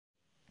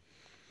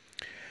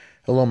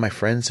Hello, my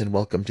friends, and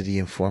welcome to the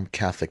Informed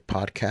Catholic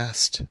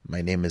Podcast.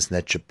 My name is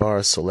Ned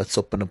Jabbar, so let's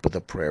open up with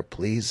a prayer,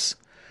 please.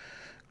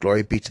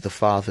 Glory be to the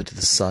Father, to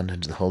the Son,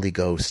 and to the Holy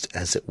Ghost,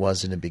 as it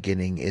was in the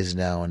beginning, is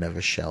now, and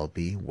ever shall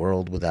be,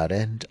 world without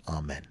end.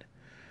 Amen.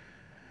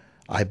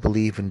 I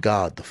believe in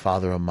God, the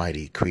Father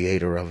Almighty,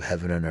 creator of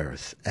heaven and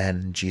earth,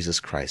 and in Jesus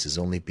Christ, his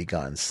only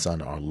begotten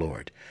Son, our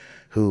Lord,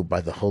 who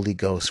by the Holy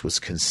Ghost was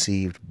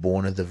conceived,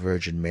 born of the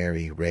Virgin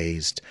Mary,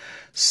 raised,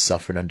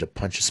 suffered under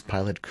Pontius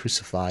Pilate,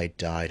 crucified,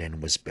 died, and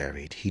was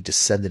buried. He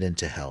descended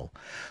into hell.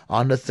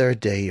 On the third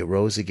day he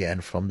arose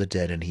again from the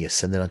dead, and he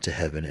ascended unto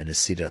heaven, and is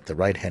seated at the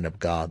right hand of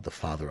God, the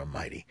Father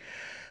Almighty.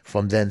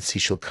 From thence he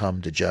shall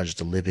come to judge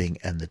the living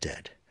and the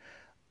dead.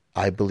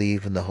 I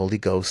believe in the Holy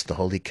Ghost, the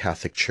Holy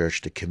Catholic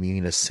Church, the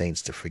communion of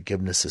saints, the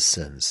forgiveness of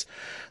sins,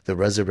 the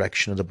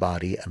resurrection of the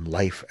body, and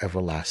life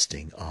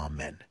everlasting.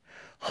 Amen.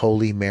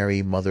 Holy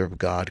Mary, Mother of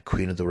God,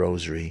 Queen of the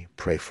Rosary,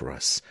 pray for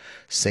us.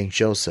 Saint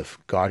Joseph,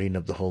 guardian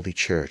of the Holy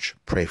Church,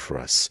 pray for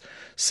us.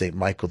 Saint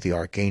Michael the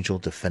Archangel,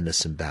 defend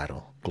us in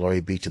battle.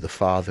 Glory be to the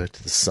Father,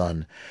 to the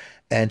Son,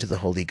 and to the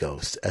Holy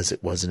Ghost, as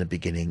it was in the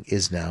beginning,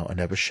 is now, and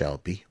ever shall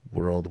be,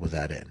 world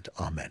without end.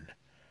 Amen.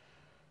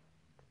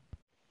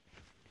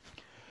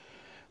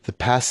 The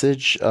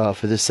passage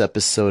for this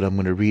episode I'm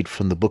going to read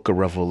from the book of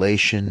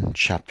Revelation,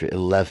 chapter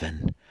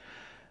 11,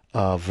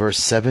 verse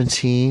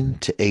 17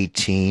 to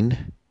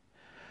 18,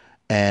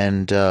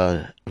 and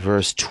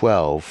verse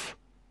 12.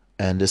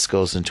 And this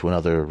goes into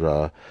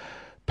another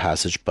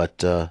passage,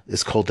 but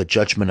it's called the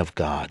Judgment of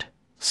God.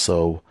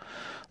 So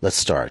let's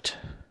start.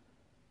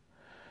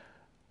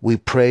 We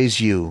praise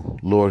you,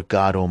 Lord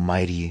God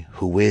Almighty,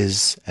 who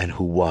is and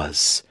who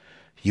was.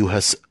 You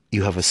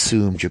have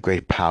assumed your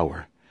great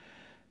power.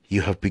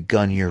 You have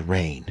begun your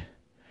reign.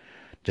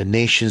 The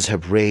nations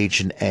have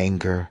raged in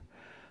anger,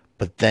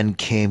 but then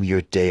came your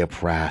day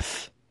of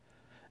wrath,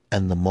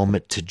 and the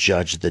moment to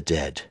judge the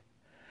dead,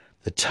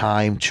 the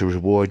time to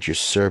reward your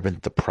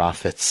servant the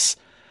prophets,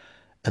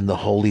 and the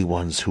holy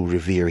ones who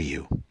revere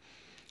you,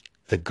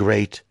 the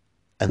great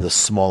and the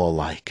small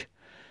alike.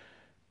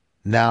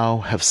 Now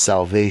have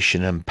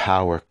salvation and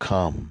power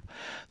come,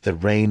 the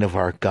reign of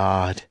our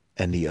God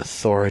and the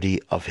authority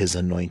of his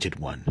anointed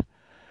one.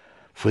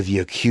 For the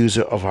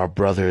accuser of our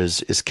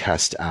brothers is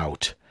cast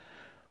out,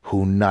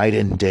 who night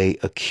and day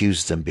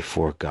accused them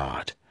before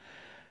God.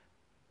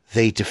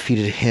 They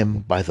defeated him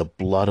by the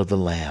blood of the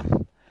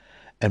Lamb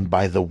and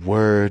by the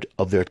word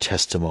of their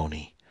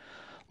testimony.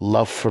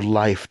 Love for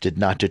life did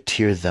not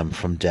deter them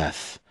from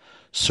death.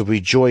 So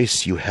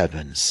rejoice, you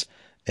heavens,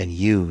 and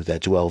you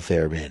that dwell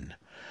therein.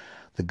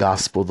 The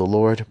gospel of the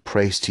Lord.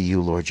 Praise to you,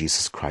 Lord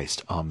Jesus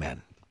Christ.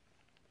 Amen.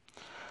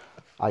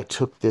 I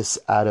took this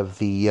out of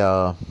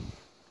the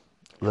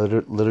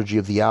Liturgy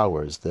of the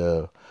Hours,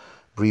 the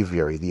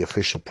breviary, the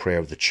official prayer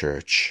of the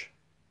church.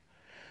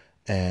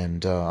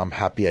 And I'm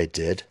happy I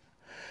did.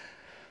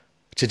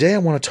 Today I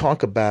want to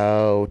talk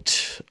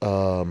about,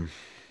 I'm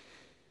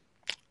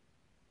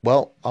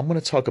going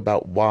to talk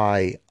about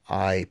why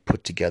I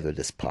put together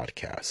this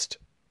podcast.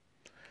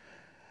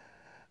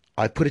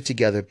 I put it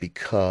together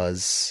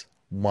because,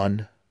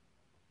 one,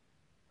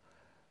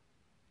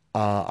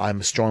 I'm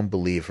a strong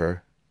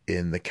believer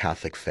in the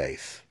Catholic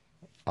faith.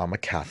 I'm a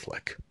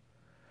Catholic.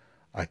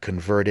 I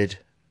converted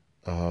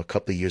a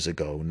couple of years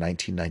ago,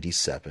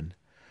 1997.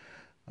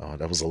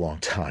 That was a long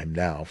time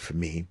now for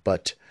me.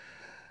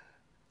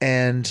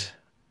 And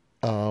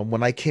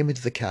when I came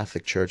into the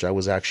Catholic Church, I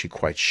was actually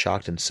quite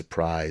shocked and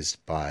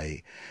surprised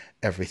by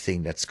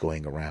everything that's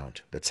going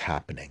around, that's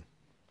happening.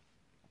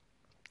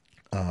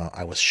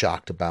 I was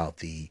shocked about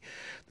the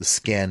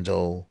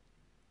scandal.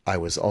 I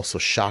was also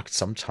shocked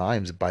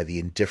sometimes by the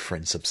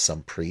indifference of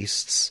some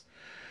priests.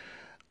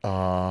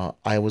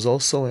 I was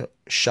also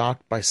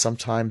shocked by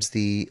sometimes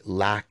the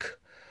lack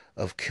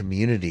of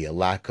community, a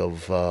lack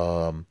of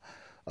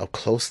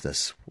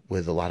closeness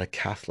with a lot of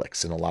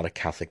Catholics in a lot of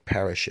Catholic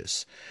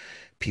parishes.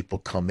 People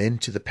come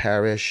into the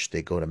parish,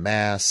 they go to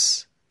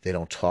Mass, they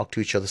don't talk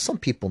to each other. Some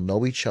people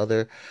know each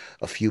other,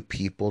 a few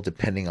people,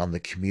 depending on the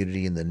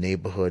community and the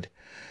neighborhood.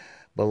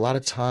 But a lot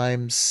of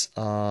times,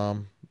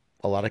 a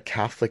lot of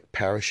Catholic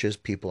parishes,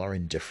 people are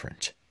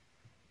indifferent.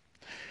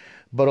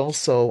 But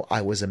also,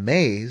 I was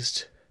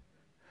amazed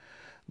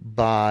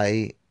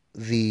by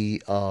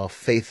the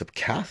faith of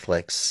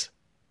Catholics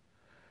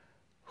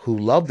who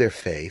love their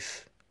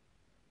faith,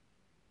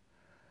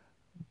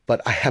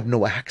 but I have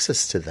no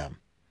access to them.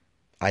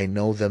 I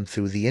know them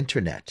through the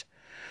internet.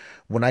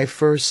 When I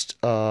first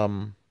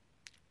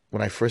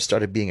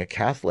started being a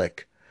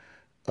Catholic,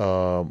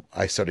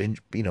 I started,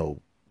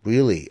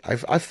 really, I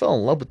fell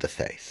in love with the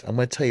faith. I'm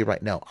going to tell you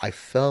right now, I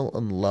fell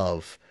in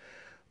love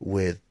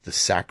with the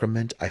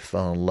sacrament. I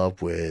fell in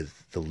love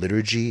with the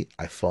liturgy.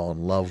 I fell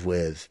in love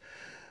with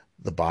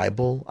the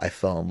Bible. I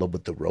fell in love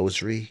with the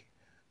Rosary.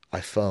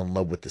 I fell in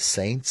love with the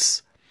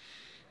saints.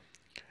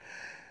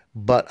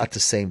 But at the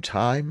same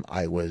time,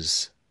 I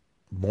was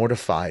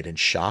mortified and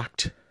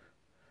shocked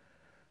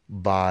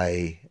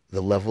by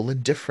the level of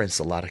indifference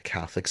a lot of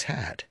Catholics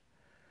had,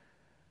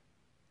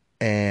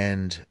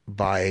 and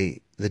by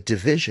the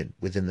division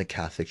within the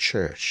Catholic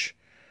Church.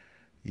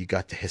 You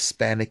got the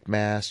Hispanic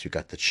Mass, you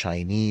got the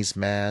Chinese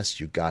Mass,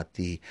 you got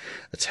the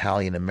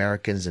Italian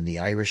Americans and the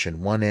Irish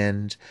in one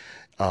end.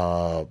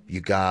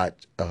 You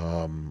got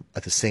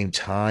at the same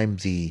time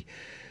you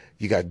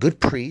got good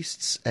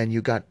priests, and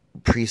you got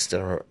priests that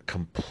are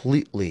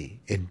completely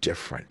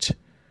indifferent,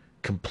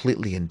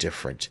 completely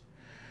indifferent.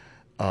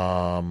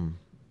 I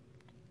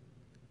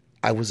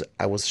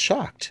was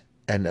shocked,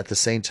 and at the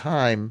same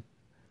time,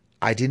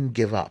 I didn't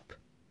give up.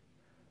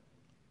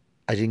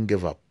 I didn't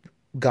give up.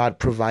 God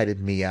provided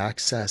me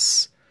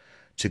access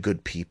to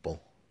good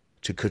people,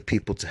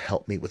 to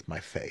help me with my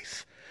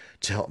faith,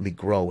 to help me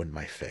grow in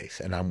my faith,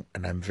 and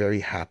I'm very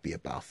happy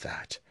about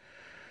that.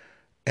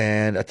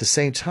 And at the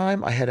same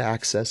time, I had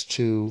access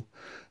to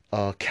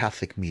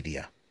Catholic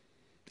media.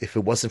 If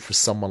it wasn't for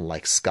someone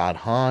like Scott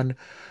Hahn,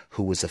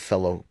 who was a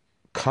fellow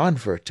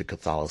convert to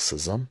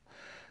Catholicism,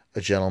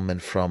 a gentleman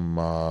from,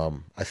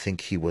 I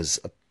think he was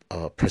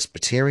a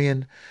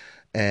Presbyterian,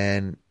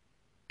 and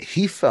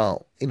he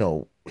felt,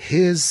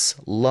 his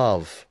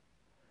love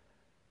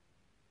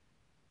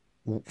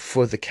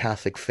for the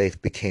Catholic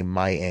faith became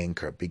my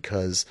anchor,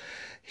 because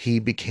he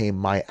became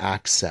my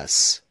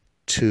access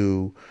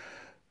to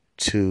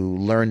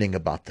learning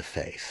about the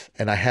faith.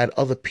 And I had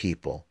other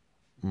people,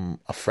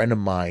 a friend of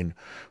mine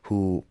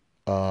who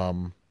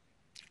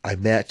I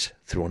met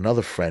through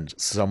another friend,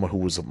 someone who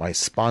was my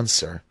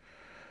sponsor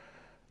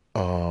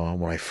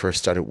when I first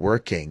started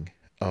working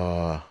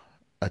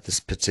at this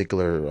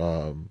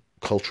particular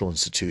cultural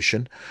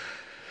institution.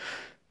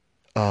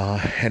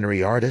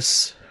 Henry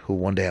Artis, who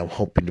one day I'm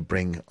hoping to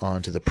bring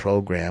onto the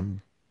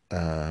program.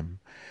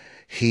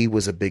 He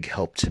was a big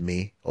help to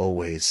me,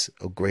 always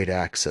a great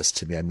access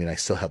to me. I mean, I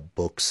still have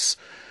books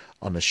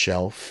on the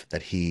shelf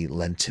that he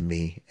lent to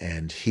me,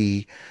 and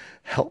he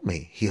helped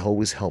me. He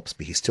always helps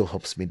me. He still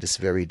helps me this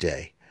very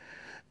day.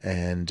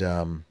 And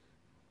I'm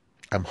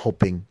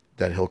hoping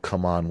that he'll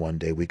come on one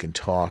day. We can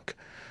talk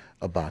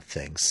about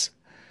things.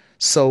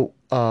 So,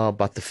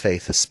 about the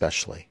faith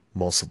especially.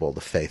 Most of all,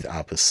 the faith,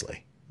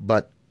 obviously.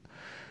 But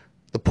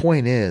the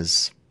point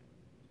is,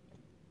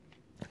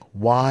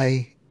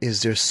 why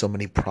is there so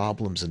many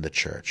problems in the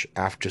church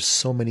after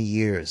so many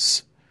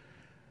years?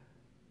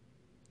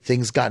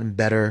 Things gotten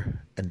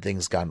better and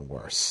things gotten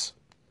worse.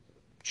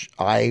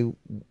 When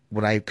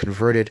I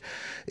converted,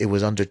 it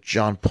was under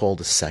John Paul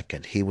II.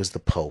 He was the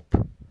Pope.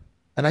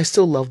 And I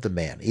still love the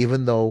man,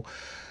 even though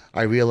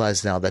I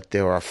realize now that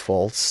there are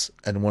faults.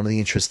 And one of the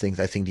interesting,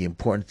 I think the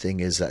important thing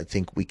is, I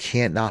think we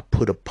can't not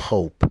put a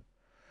Pope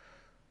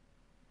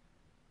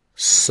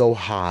so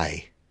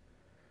high.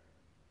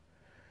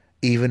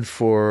 Even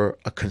for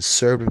a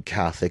conservative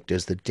Catholic,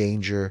 there's the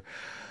danger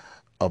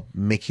of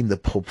making the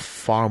Pope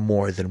far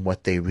more than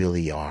what they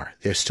really are.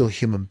 They're still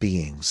human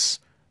beings.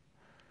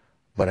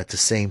 But at the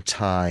same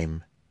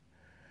time,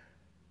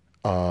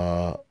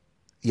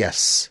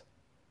 yes,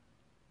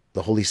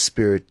 the Holy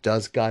Spirit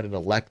does guide and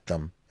elect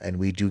them, and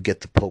we do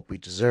get the Pope we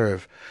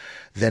deserve.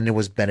 Then there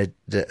was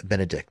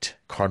Benedict,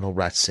 Cardinal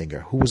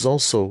Ratzinger, who was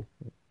also,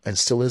 and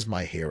still is,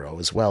 my hero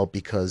as well,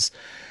 because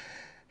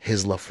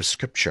his love for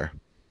Scripture.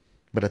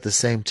 But at the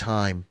same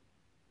time,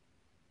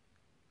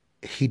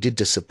 he did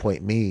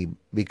disappoint me,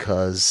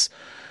 because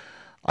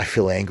I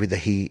feel angry that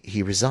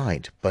he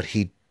resigned. But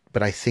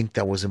I think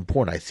that was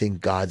important. I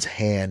think God's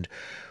hand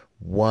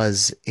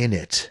was in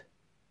it,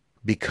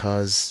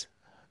 because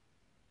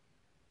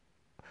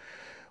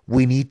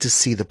we need to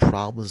see the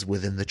problems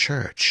within the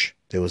church.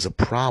 There was a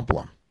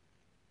problem.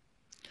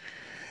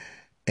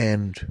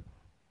 And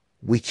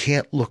we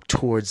can't look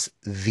towards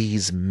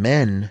these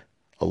men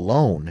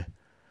alone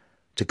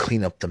to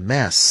clean up the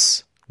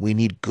mess. We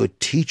need good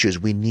teachers.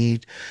 We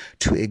need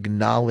to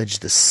acknowledge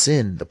the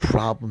sin, the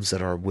problems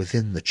that are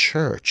within the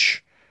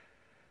church.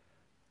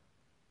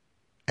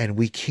 And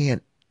we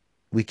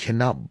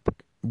cannot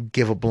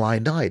give a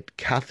blind eye.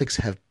 Catholics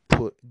have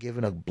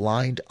given a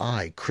blind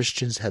eye.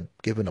 Christians have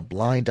given a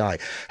blind eye,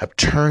 have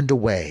turned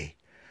away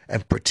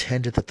and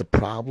pretended that the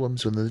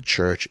problems within the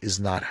church is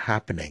not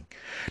happening.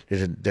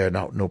 There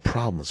are no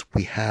problems.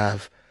 We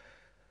have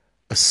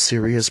a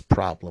serious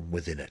problem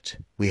within it.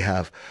 We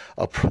have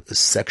a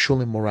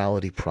sexual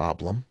immorality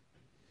problem,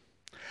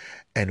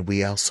 and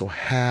we also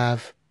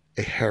have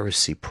a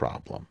heresy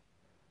problem.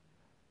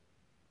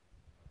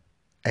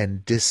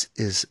 And this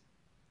is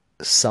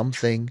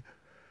something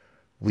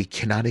we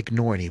cannot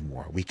ignore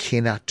anymore. We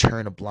cannot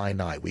turn a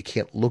blind eye. We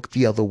can't look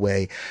the other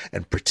way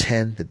and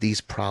pretend that these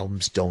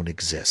problems don't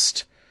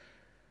exist.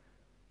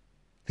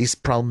 These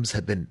problems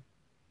have been...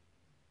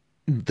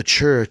 The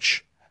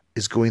church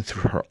is going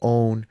through her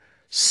own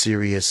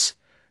serious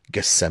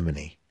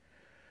Gethsemane.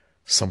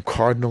 Some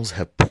cardinals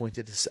have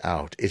pointed this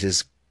out. It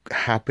is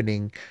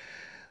happening,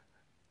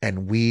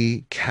 and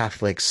we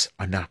Catholics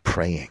are not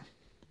praying.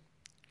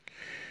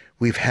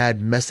 We've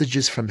had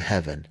messages from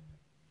heaven,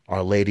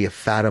 Our Lady of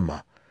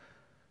Fatima,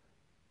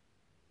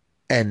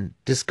 and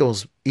this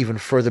goes even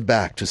further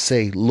back to,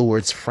 say,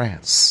 Lourdes,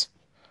 France,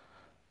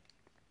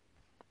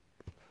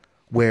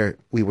 where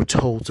we were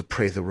told to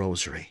pray the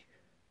rosary,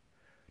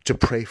 to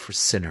pray for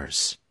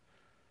sinners.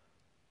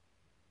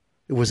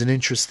 It was an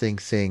interesting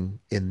thing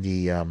in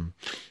the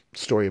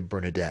story of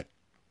Bernadette,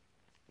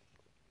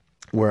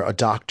 where a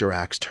doctor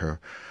asked her,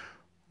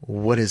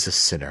 "What is a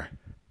sinner?"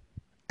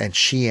 And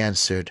she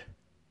answered,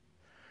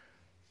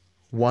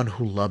 "One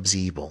who loves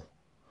evil."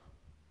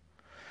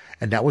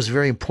 And that was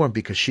very important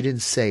because she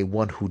didn't say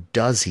one who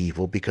does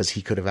evil, because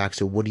he could have asked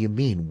her, "What do you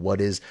mean? What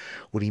do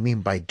you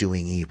mean by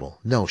doing evil?"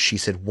 No, she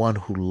said one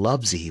who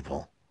loves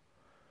evil.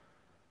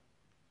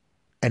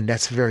 And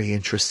that's very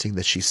interesting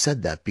that she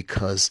said that,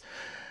 because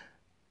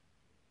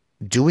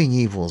doing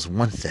evil is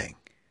one thing,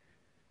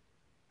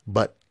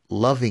 but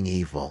loving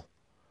evil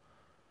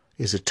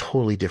is a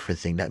totally different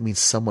thing. That means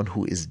someone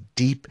who is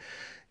deep,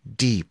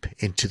 deep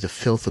into the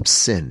filth of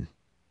sin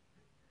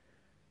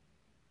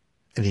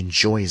and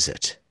enjoys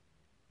it,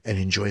 and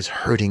enjoys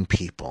hurting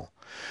people,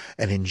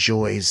 and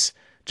enjoys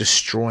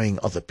destroying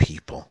other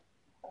people,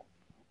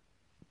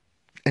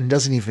 and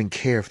doesn't even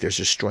care if they're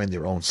destroying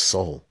their own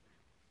soul.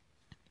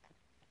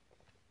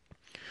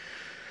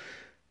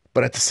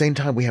 But at the same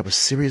time, we have a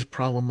serious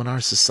problem in our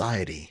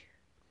society.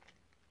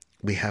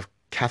 We have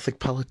Catholic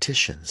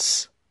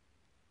politicians.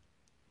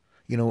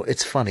 You know,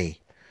 it's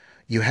funny.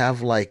 You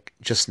have, like,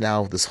 just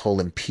now this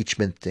whole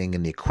impeachment thing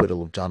and the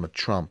acquittal of Donald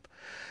Trump,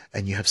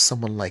 and you have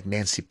someone like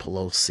Nancy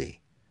Pelosi,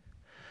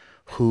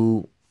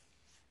 who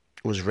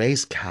was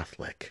raised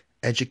Catholic,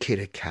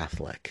 educated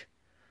Catholic,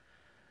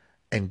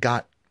 and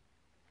got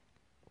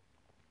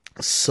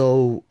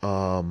so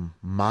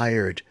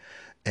mired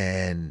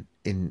and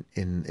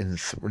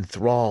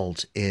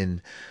enthralled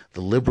in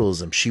the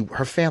liberalism.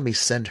 Her family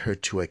sent her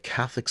to a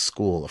Catholic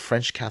school, a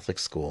French Catholic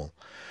school,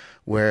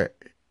 where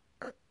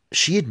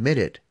she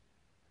admitted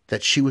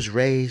that she was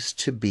raised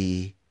to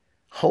be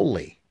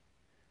holy.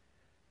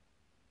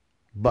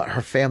 But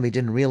her family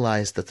didn't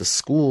realize that the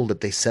school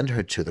that they sent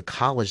her to, the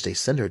college they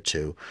sent her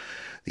to,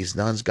 these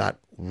nuns got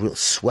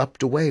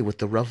swept away with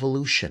the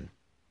revolution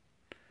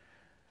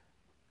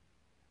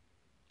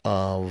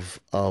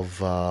of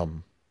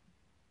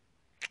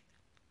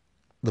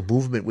the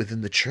movement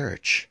within the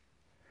church.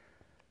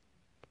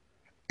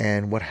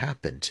 And what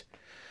happened?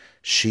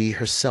 She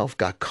herself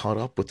got caught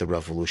up with the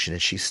revolution,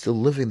 and she's still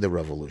living the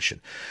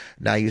revolution.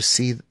 Now you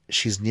see,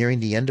 she's nearing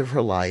the end of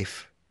her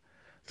life.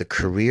 The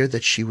career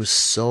that she was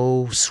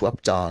so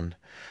swept on,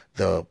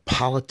 the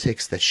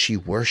politics that she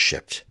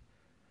worshipped,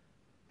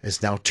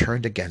 is now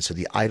turned against her.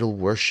 The idol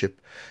worship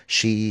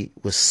she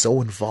was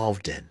so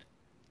involved in,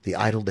 the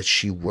idol that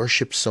she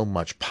worshipped so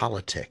much,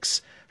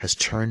 politics, has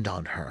turned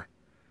on her.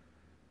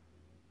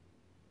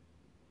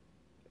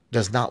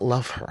 Does not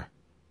love her.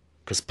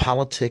 Because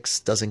politics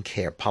doesn't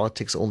care.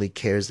 Politics only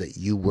cares that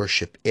you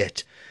worship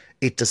it.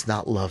 It does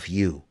not love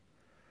you.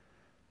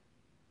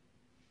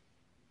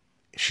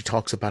 She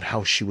talks about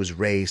how she was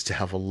raised to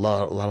have a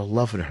lot of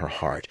love in her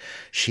heart.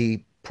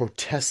 She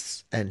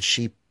protests, and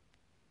she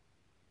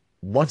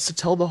wants to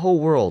tell the whole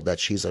world that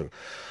she's a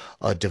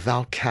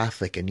devout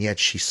Catholic, and yet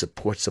she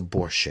supports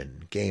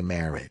abortion, gay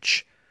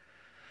marriage.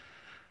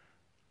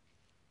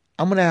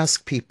 I'm going to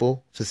ask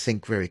people to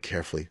think very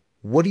carefully.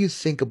 What do you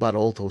think about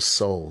all those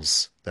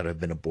souls that have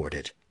been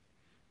aborted?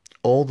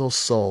 All those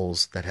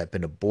souls that have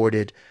been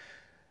aborted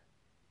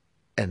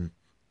and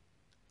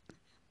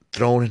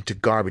thrown into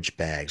garbage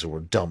bags or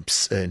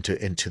dumps,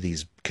 into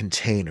these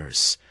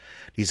containers,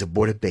 these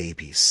aborted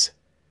babies.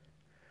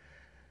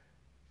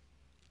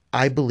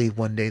 I believe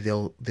one day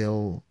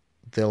there'll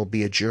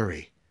be a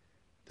jury,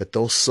 that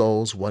those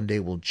souls one day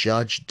will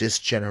judge this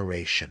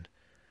generation.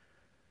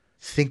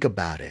 Think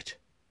about it.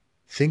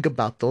 Think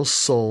about those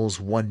souls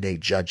one day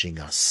judging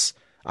us.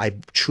 I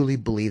truly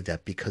believe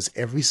that, because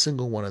every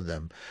single one of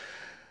them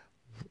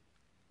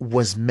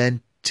was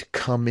meant to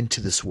come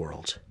into this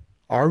world.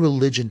 Our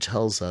religion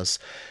tells us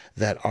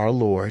that our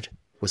Lord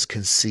was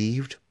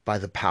conceived by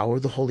the power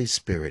of the Holy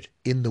Spirit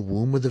in the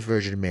womb of the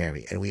Virgin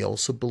Mary. And we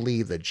also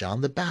believe that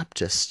John the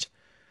Baptist,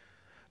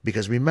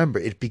 because remember,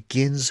 it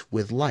begins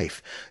with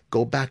life.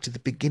 Go back to the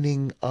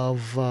beginning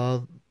of,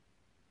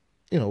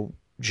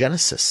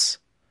 Genesis.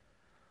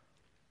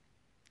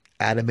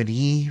 Adam and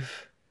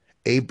Eve,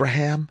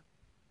 Abraham.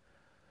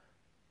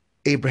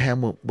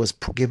 Abraham was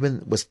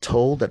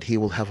told that he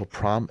will have a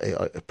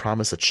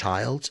promise, a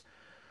child,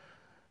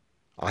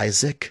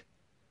 Isaac.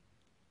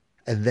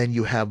 And then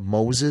you have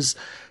Moses.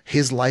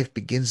 His life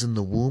begins in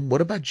the womb.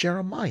 What about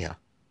Jeremiah?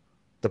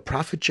 The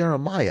prophet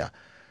Jeremiah.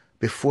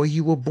 Before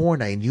you were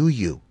born, I knew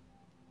you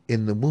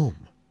in the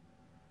womb.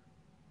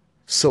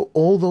 So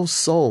all those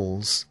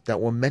souls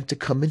that were meant to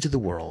come into the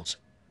world,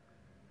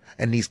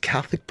 and these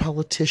Catholic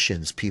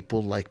politicians,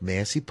 people like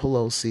Nancy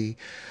Pelosi,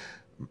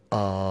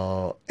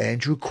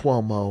 Andrew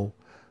Cuomo,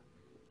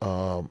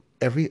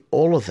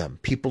 all of them,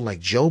 people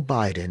like Joe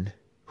Biden,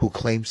 who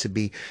claims to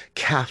be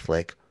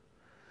Catholic,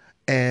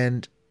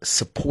 and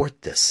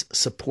support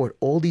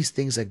all these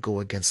things that go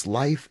against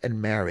life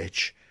and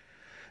marriage.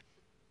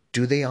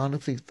 Do they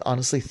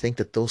honestly think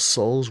that those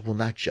souls will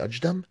not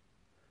judge them?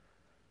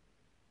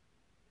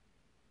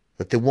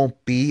 That there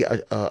won't be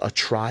a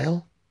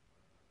trial?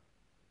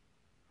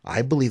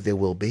 I believe there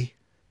will be.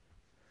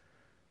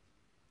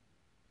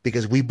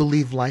 because we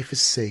believe life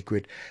is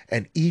sacred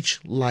and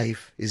each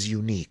life is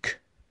unique.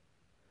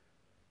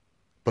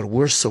 But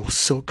we're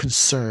so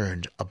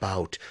concerned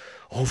about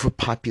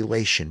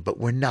overpopulation, but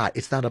we're not.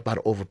 It's not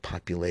about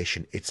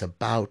overpopulation. It's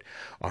about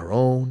our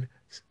own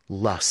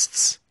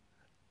lusts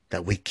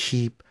that we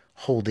keep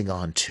holding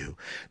on to,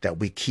 that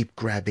we keep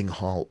grabbing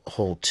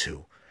hold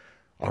to.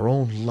 Our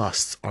own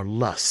lusts, our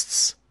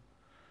lusts.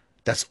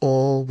 That's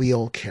all we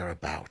all care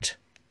about.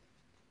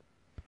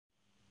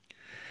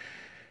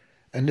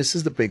 And this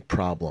is the big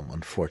problem,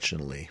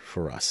 unfortunately,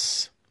 for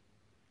us,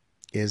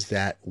 is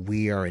that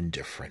we are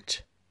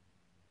indifferent.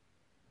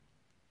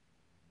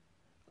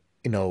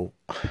 You know,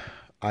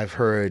 I've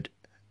heard,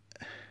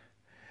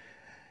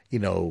 you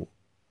know,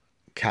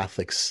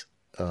 Catholics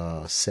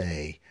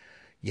say,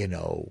 you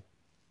know,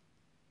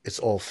 it's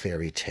all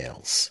fairy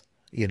tales.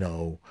 You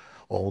know,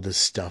 all this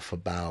stuff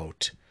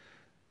about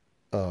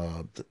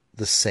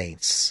the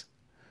saints.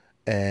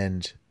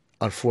 And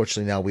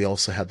unfortunately, now we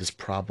also have this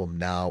problem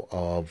now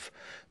of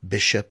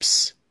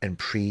bishops and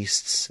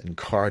priests and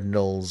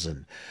cardinals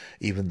and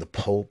even the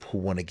Pope who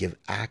want to give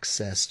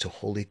access to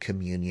Holy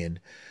Communion,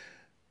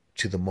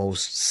 to the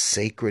most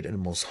sacred and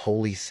most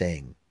holy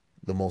thing,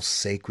 the most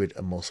sacred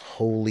and most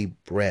holy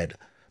bread,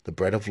 the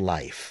bread of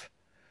life,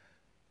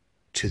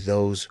 to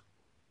those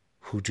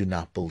who do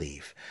not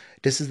believe.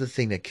 This is the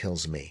thing that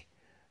kills me.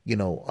 You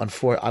know,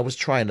 I was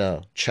trying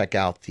to check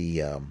out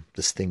the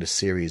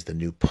series, The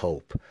New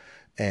Pope,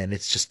 and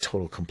it's just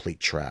total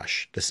complete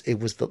trash. It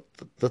was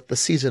the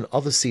season,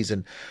 other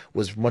season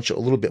was a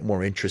little bit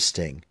more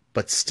interesting,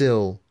 but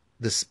still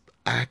this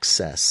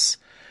access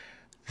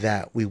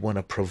that we want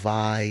to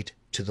provide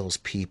to those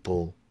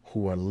people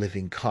who are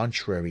living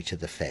contrary to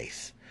the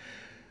faith.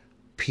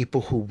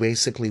 People who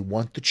basically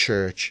want the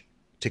church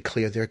to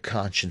clear their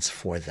conscience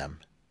for them.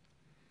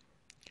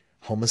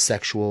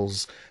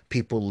 Homosexuals,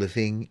 people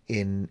living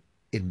in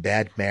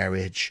bad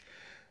marriage,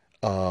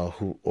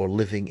 who or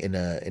living in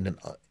an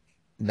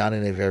not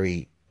in a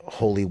very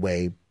holy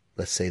way.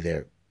 Let's say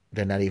they're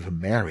not even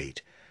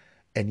married,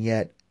 and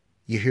yet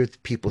you hear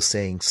people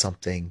saying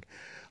something.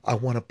 I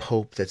want a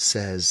pope that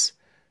says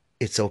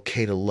it's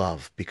okay to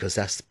love because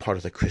that's part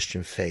of the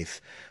Christian faith,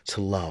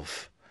 to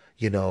love.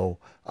 You know,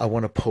 I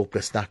want a pope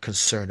that's not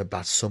concerned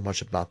about so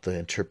much about the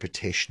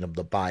interpretation of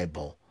the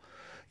Bible,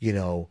 you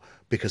know,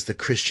 because the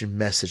Christian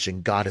message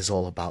and God is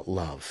all about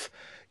love,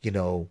 you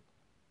know,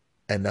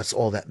 and that's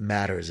all that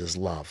matters is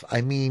love.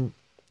 I mean,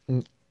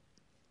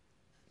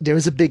 there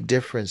is a big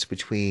difference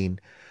between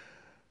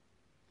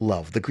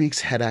love. The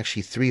Greeks had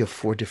actually 3 or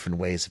 4 different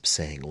ways of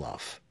saying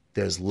love.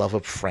 There's love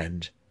of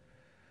friend,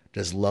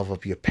 there's love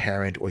of your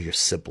parent or your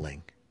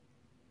sibling.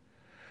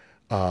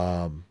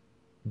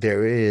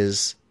 There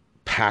is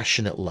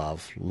passionate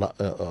love,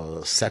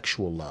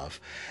 sexual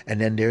love,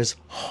 and then there's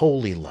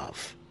holy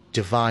love,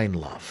 divine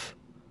love,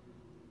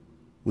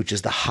 which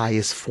is the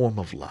highest form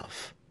of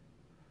love.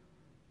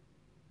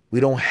 We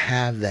don't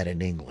have that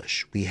in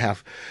English. We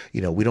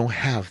don't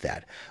have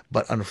that.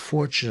 But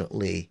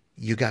unfortunately,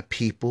 you got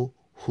people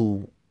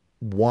who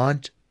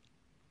want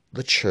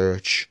the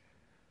church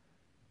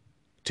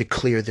to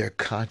clear their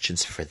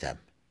conscience for them.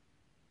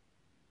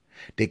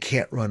 They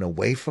can't run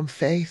away from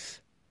faith.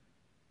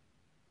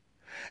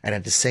 And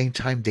at the same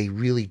time, they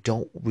really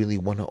don't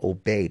want to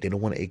obey. They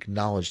don't want to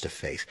acknowledge the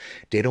faith.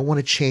 They don't want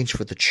to change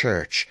for the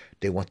church.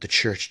 They want the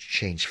church to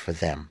change for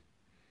them.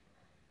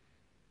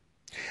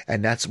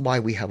 And that's why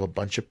we have a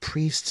bunch of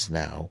priests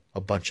now,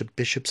 a bunch of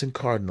bishops and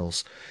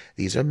cardinals.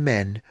 These are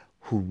men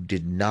who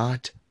did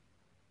not,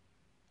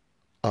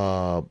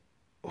 who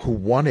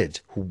wanted,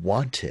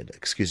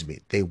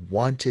 they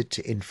wanted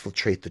to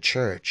infiltrate the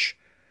church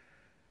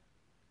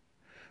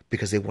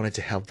because they wanted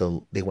to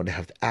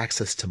have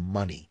access to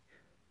money.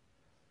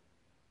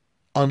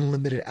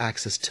 Unlimited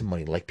access to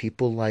money, like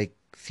people like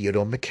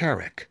Theodore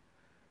McCarrick.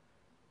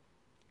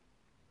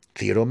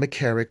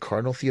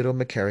 Cardinal Theodore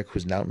McCarrick,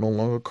 who's now no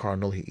longer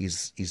cardinal,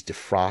 he's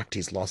defrocked,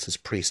 he's lost his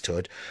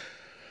priesthood.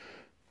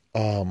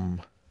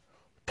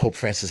 Pope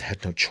Francis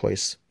had no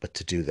choice but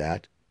to do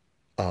that.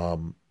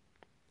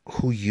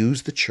 Who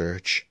used the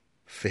church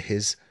for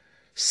his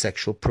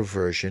sexual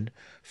perversion,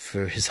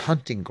 for his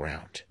hunting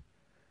ground.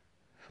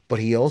 But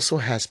he also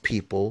has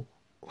people,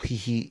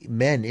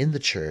 men in the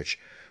church,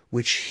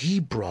 which he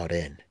brought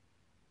in.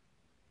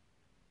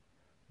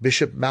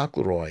 Bishop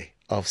McElroy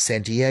of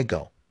San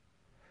Diego,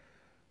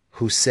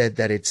 who said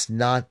that it's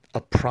not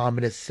a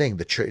prominent thing.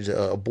 The church,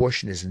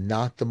 abortion is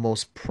not the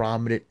most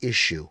prominent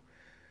issue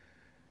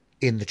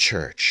in the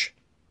church.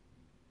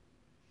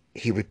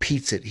 He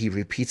repeats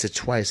it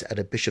twice at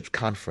a bishop's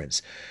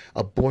conference.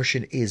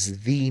 Abortion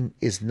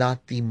is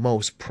not the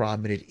most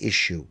prominent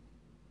issue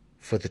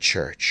for the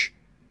church.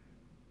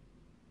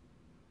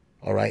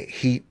 All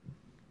right,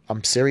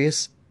 I'm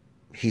serious.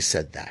 He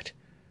said that.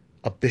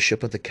 A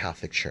bishop of the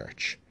Catholic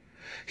Church.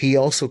 He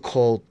also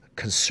called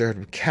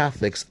conservative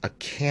Catholics a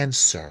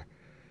cancer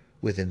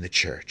within the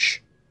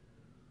church.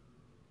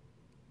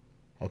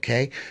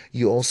 Okay?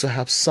 You also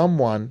have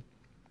someone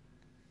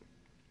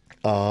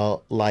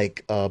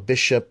like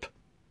Bishop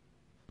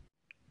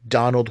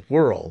Donald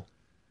Wuerl,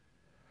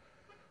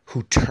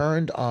 who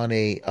turned on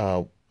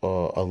a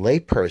lay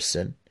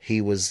person.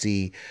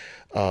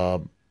 Uh,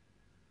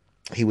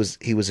 he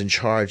was in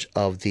charge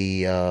of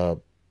the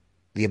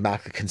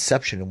Immaculate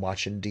Conception in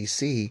Washington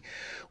D.C.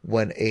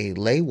 when a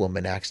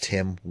laywoman asked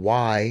him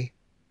why.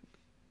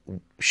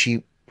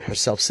 She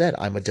herself said,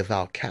 "I'm a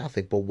devout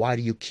Catholic, but why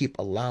do you keep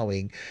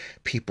allowing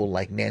people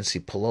like Nancy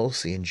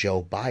Pelosi and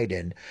Joe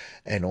Biden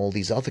and all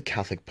these other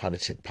Catholic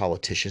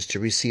politicians to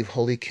receive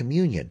Holy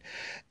Communion?"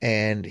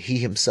 And he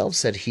himself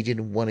said he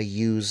didn't want to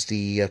use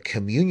the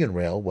communion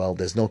rail. Well,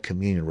 there's no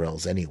communion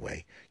rails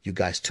anyway. You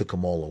guys took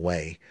them all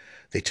away.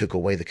 They took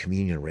away the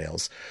communion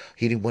rails.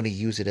 He didn't want to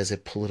use it as a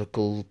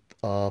political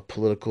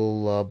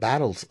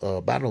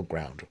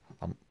battleground.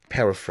 I'm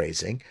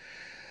paraphrasing.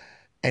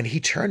 And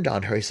he turned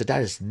on her. He said,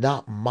 "That is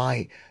not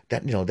my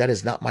that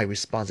is not my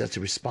response. That's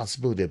the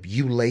responsibility of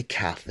you lay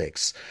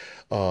Catholics,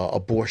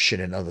 abortion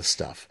and other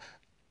stuff.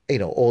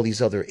 All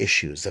these other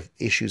issues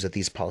that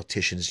these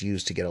politicians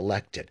use to get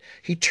elected."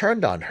 He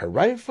turned on her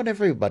right in front of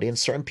everybody, and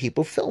certain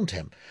people filmed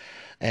him.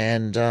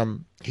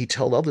 And he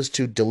told others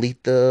to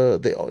delete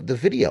the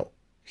video.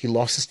 He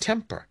lost his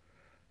temper.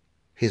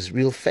 His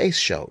real face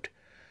showed.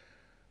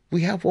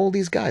 We have all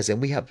these guys,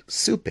 and we have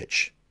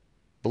Cupich,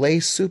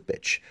 Blaise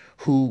Cupich,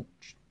 who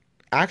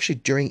actually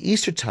during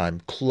Easter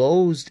time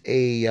closed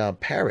a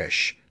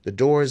parish, the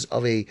doors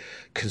of a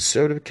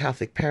conservative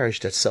Catholic parish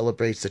that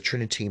celebrates the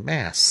Trinity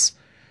Mass.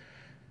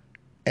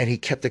 And he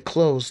kept it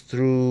closed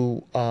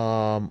through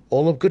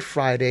all of Good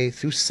Friday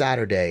through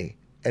Saturday,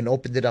 and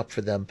opened it up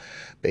for them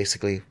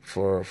basically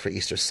for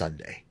Easter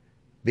Sunday,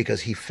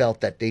 because he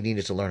felt that they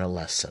needed to learn a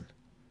lesson.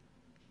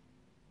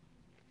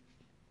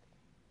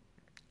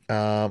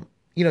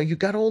 You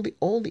got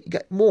you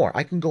got more.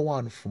 I can go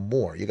on for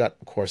more. You got,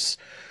 of course,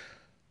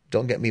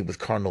 don't get me with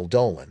Cardinal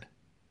Dolan,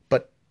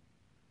 but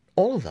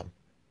all of them,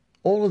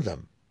 all of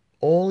them,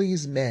 all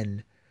these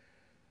men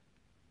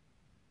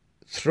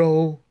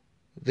throw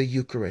the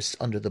Eucharist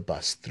under the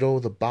bus, throw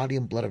the body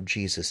and blood of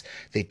Jesus.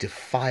 They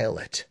defile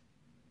it.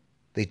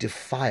 They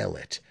defile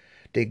it.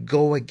 They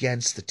go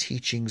against the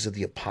teachings of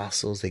the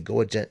apostles. They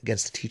go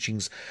against the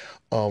teachings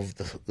of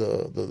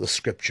the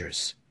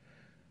scriptures.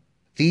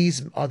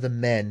 These are the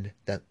men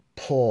that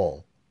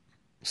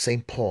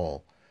St.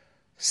 Paul,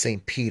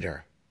 St.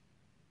 Peter,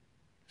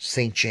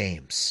 St.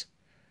 James,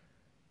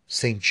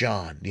 St.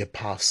 John, the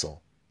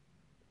apostle,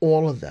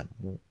 all of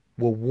them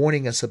were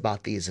warning us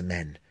about these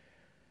men.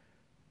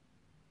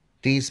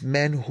 These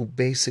men who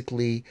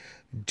basically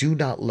do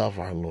not love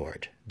our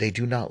Lord. They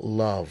do not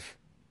love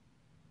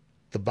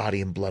the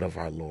body and blood of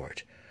our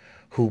Lord,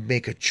 who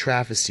make a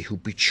travesty, who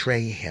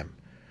betray him.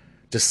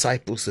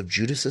 Disciples of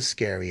Judas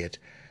Iscariot,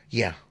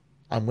 yeah,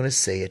 I'm going to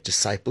say it,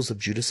 disciples of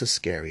Judas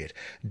Iscariot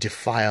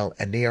defile,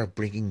 and they are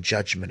bringing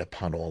judgment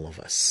upon all of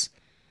us.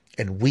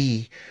 And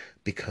we,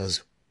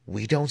 because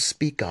we don't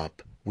speak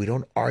up, we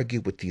don't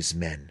argue with these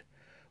men,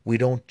 we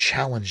don't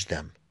challenge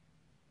them.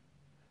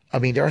 I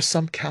mean, there are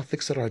some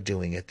Catholics that are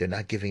doing it. They're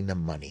not giving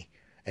them money,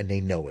 and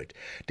they know it.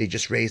 They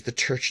just raise the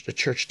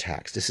church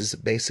tax. This is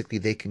basically,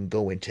 they can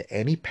go into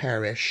any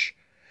parish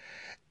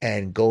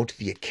and go to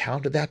the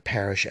account of that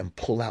parish and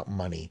pull out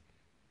money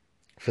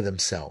for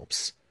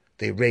themselves.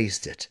 They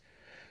raised it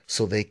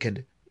so they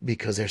can,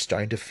 because they're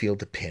starting to feel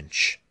the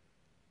pinch.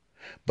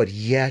 But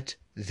yet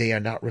they are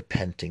not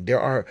repenting. They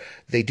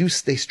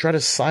try to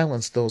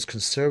silence those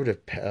conservative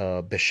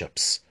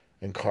bishops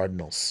and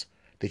cardinals.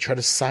 They try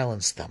to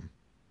silence them,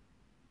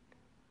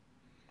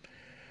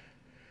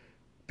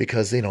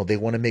 because they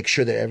want to make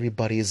sure that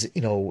everybody is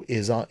in on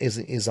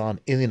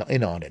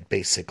it,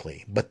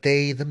 basically. But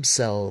they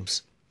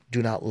themselves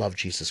do not love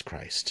Jesus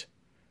Christ.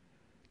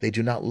 They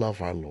do not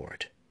love our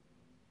Lord.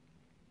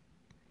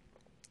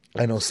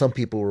 I know some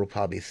people will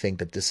probably think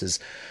that this is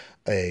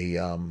a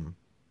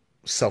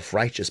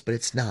self-righteous, but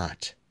it's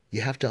not. You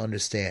have to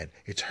understand,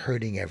 it's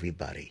hurting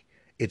everybody.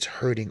 It's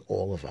hurting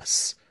all of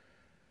us.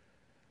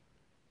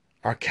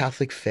 Our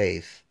Catholic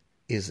faith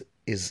is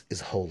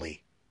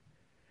holy.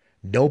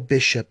 No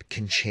bishop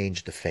can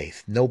change the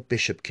faith. No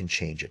bishop can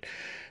change it.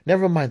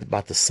 Never mind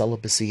about the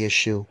celibacy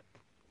issue.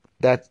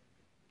 That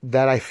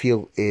I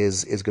feel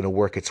is going to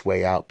work its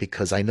way out,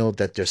 because I know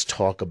that there's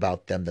talk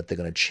about them that they're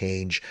going to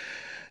change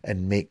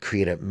and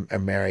create a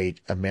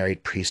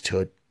married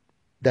priesthood.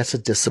 That's a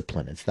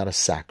discipline. It's not a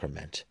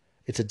sacrament.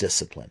 It's a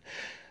discipline.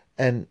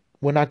 And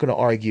we're not going to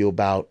argue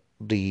about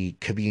the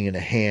communion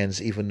of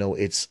hands, even though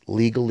it's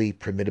legally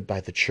permitted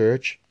by the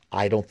church.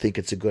 I don't think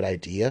it's a good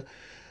idea.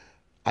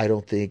 I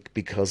don't think,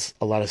 because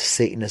a lot of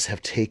Satanists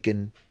have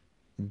taken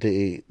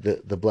the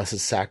Blessed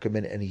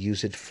Sacrament and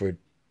used it for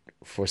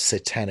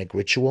satanic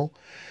ritual,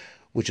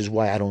 which is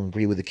why I don't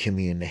agree with the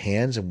communion in the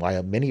hands, and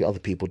why many other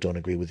people don't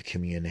agree with the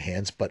communion in the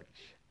hands. But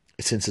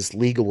since it's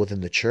legal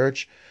within the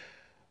church,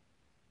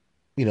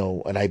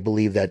 and I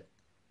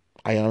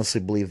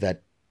honestly believe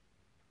that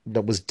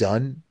was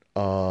done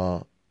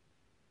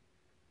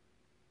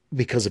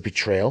because of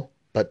betrayal.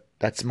 But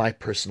that's my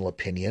personal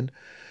opinion.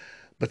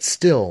 But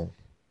still,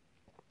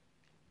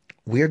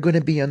 we're going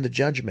to be under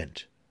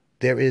judgment.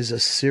 There is a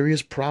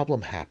serious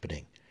problem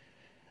happening,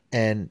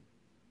 and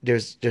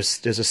there's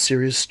a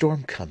serious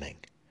storm coming.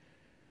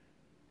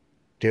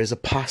 There's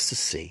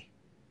apostasy,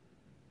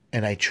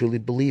 and I truly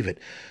believe it.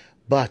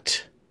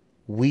 But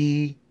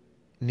we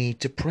need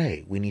to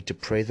pray. We need to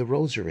pray the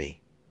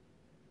rosary.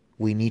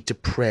 We need to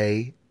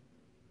pray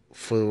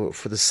for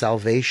the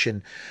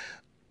salvation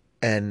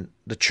and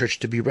the church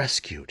to be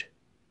rescued.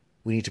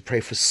 We need to pray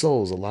for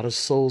souls. A lot of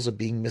souls are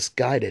being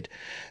misguided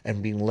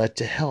and being led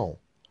to hell.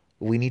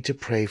 We need to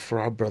pray for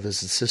our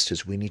brothers and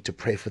sisters. We need to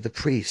pray for the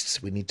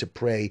priests. We need to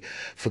pray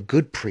for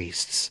good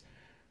priests.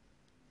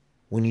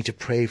 We need to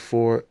pray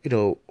for,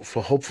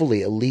 for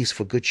hopefully at least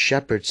for good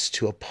shepherds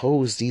to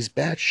oppose these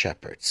bad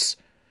shepherds.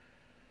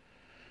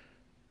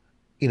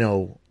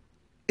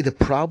 The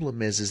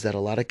problem is that a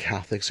lot of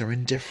Catholics are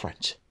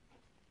indifferent.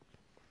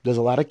 There's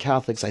a lot of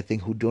Catholics, I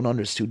think, who do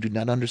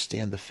not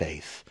understand the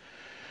faith.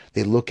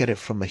 They look at it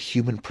from a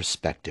human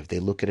perspective. They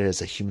look at it as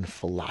a human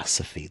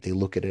philosophy. They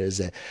look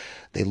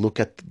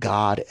at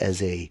God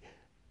as a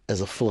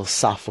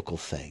philosophical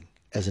thing,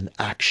 as an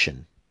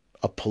action,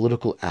 a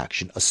political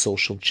action, a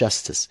social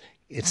justice.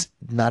 It's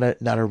not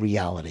a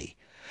reality.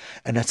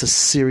 And that's a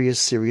serious,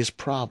 serious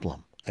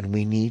problem. And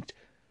we need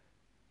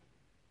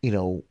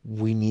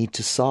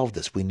to solve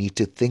this. We need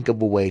to think of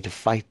a way to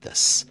fight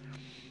this.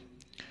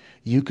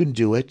 You can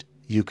do it.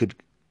 You could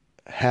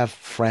have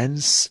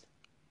friends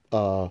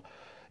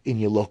in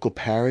your local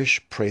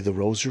parish pray the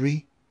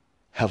rosary,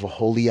 have a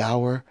holy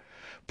hour,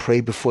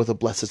 pray before the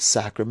Blessed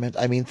Sacrament.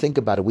 I mean, think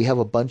about it. We have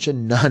a bunch of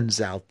nuns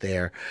out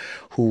there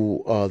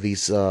who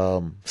these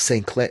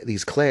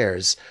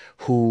Clares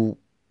who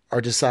are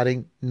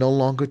deciding no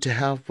longer to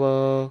have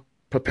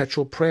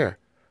perpetual prayer,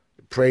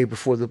 pray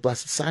before the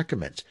Blessed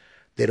Sacrament.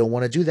 They don't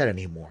want to do that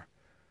anymore.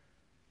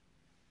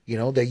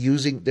 They're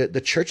using the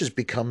church is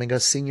becoming a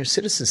senior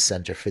citizen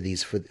center for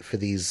these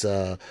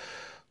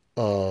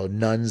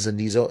nuns and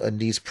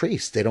these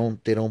priests. They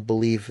don't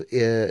believe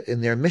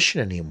in their mission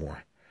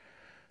anymore.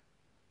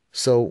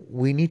 So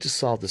we need to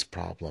solve this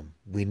problem.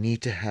 We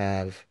need to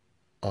have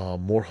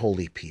more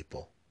holy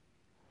people.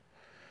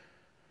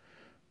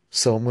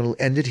 So I'm going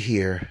to end it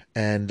here,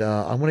 and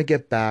I'm going to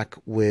get back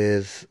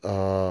with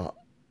an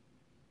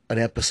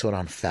episode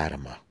on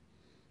Fatima.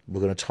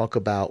 We're going to talk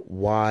about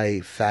why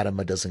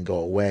Fatima doesn't go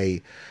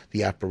away,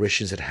 the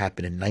apparitions that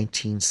happened in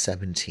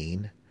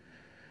 1917.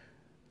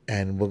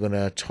 And we're going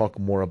to talk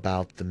more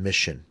about the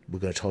mission. We're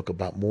going to talk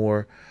about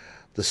more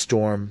the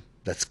storm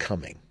that's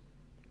coming.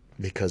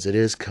 Because it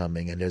is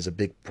coming, and there's a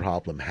big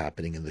problem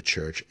happening in the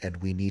church, and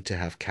we need to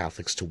have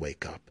Catholics to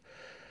wake up.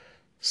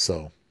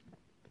 So,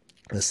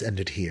 let's end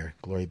it here.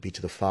 Glory be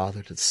to the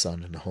Father, to the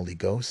Son, and the Holy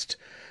Ghost,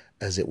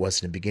 as it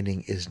was in the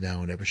beginning, is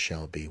now, and ever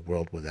shall be,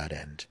 world without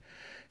end.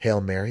 Hail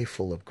Mary,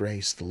 full of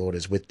grace, the Lord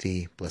is with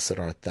thee. Blessed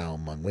art thou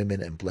among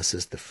women, and blessed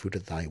is the fruit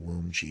of thy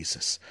womb,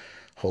 Jesus.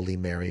 Holy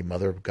Mary,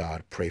 Mother of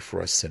God, pray for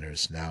us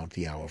sinners, now at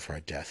the hour of our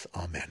death.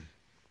 Amen.